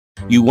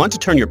You want to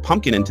turn your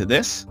pumpkin into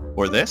this,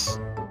 or this,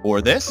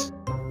 or this?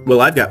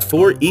 Well, I've got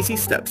 4 easy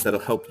steps that'll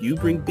help you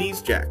bring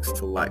these jacks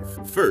to life.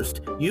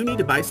 First, you need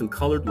to buy some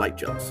colored light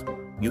gels.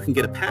 You can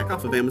get a pack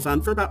off of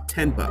Amazon for about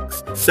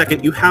 $10.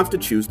 Second, you have to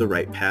choose the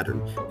right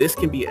pattern. This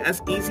can be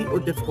as easy or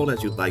difficult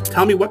as you'd like.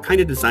 Tell me what kind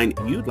of design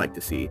you'd like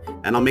to see,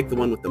 and I'll make the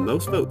one with the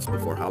most votes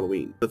before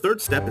Halloween. The third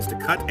step is to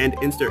cut and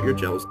insert your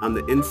gels on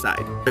the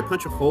inside. I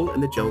punch a hole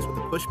in the gels with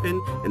a push pin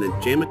and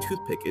then jam a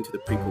toothpick into the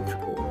pre-punctured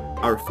hole.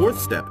 Our fourth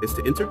step is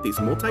to insert these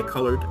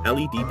multicolored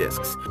LED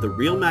discs. The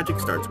real magic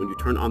starts when you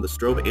turn on the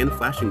strobe and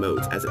flashing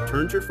modes as it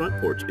turns your front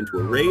porch into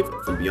a rave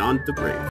from beyond the grave.